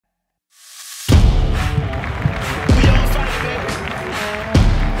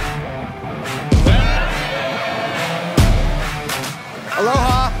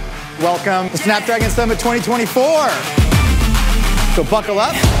Welcome to Snapdragon Summit 2024. So buckle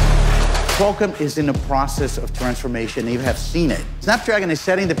up. Qualcomm is in the process of transformation. You have seen it. Snapdragon is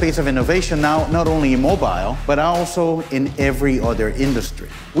setting the pace of innovation now, not only in mobile, but also in every other industry.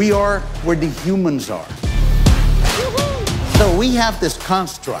 We are where the humans are. So we have this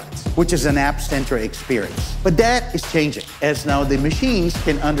construct, which is an app-centric experience. But that is changing, as now the machines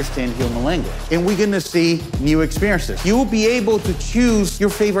can understand human language. And we're gonna see new experiences. You will be able to choose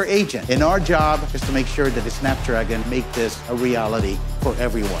your favorite agent. And our job is to make sure that the Snapdragon make this a reality for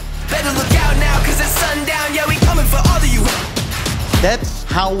everyone. Better look out now, cause it's sundown, yeah, we coming for all of you. That's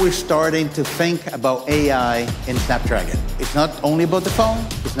how we're starting to think about AI in Snapdragon. It's not only about the phone,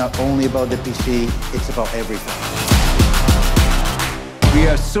 it's not only about the PC, it's about everything. We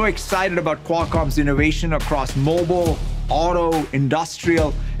are so excited about Qualcomm's innovation across mobile, auto,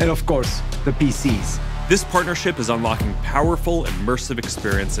 industrial, and of course, the PCs. This partnership is unlocking powerful, immersive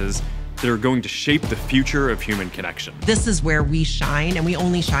experiences that are going to shape the future of human connection. This is where we shine, and we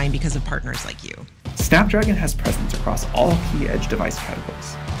only shine because of partners like you. Snapdragon has presence across all key edge device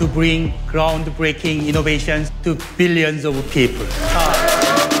categories to bring groundbreaking innovations to billions of people.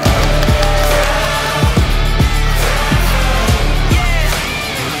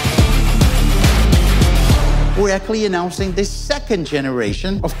 We're actually announcing the second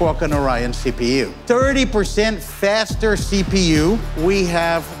generation of Qualcomm Oryon CPU. 30% faster CPU, we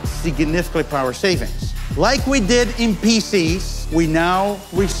have significant power savings. Like we did in PCs, we're now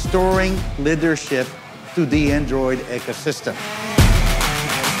restoring leadership to the Android ecosystem.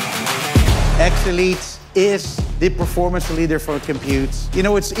 X Elite is the performance leader for compute. You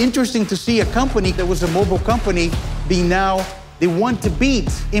know, it's interesting to see a company that was a mobile company be now the one to beat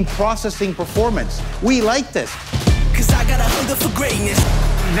in processing performance. We like this. Cause I got a hunger for greatness.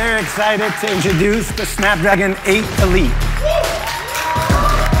 Very excited to introduce the Snapdragon 8 Elite.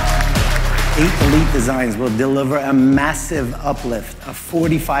 8 Elite designs will deliver a massive uplift of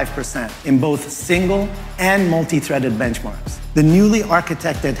 45% in both single and multi-threaded benchmarks. The newly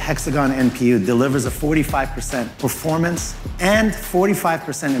architected Hexagon NPU delivers a 45% performance and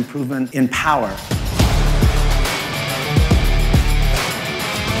 45% improvement in power.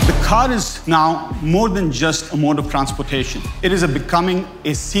 The car is now more than just a mode of transportation. It is becoming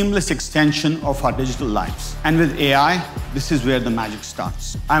a seamless extension of our digital lives. And with AI, this is where the magic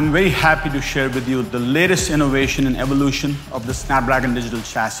starts. I'm very happy to share with you the latest innovation and evolution of the Snapdragon digital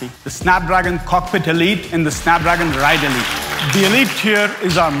chassis, the Snapdragon Cockpit Elite and the Snapdragon Ride Elite. The Elite here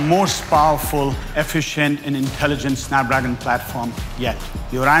is our most powerful, efficient, and intelligent Snapdragon platform yet.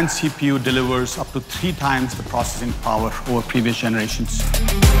 The Oryon CPU delivers up to 3 times the processing power over previous generations.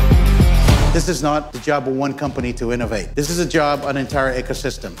 This is not the job of one company to innovate. This is a job of an entire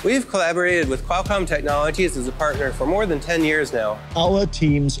ecosystem. We've collaborated with Qualcomm Technologies as a partner for more than 10 years now. Our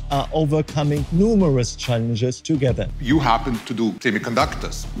teams are overcoming numerous challenges together. You happen to do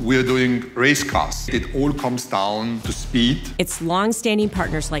semiconductors. We're doing race cars. It all comes down to speed. It's long-standing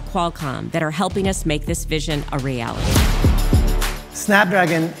partners like Qualcomm that are helping us make this vision a reality.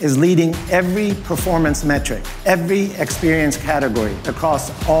 Snapdragon is leading every performance metric, every experience category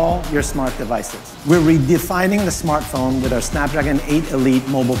across all your smart devices. We're redefining the smartphone with our Snapdragon 8 Elite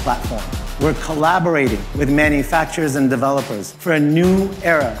mobile platform. We're collaborating with manufacturers and developers for a new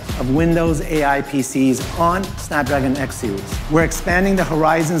era of Windows AI PCs on Snapdragon X Series. We're expanding the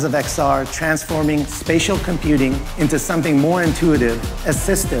horizons of XR, transforming spatial computing into something more intuitive,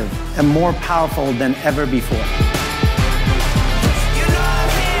 assistive, and more powerful than ever before.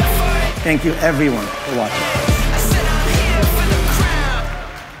 Thank you, everyone, for watching.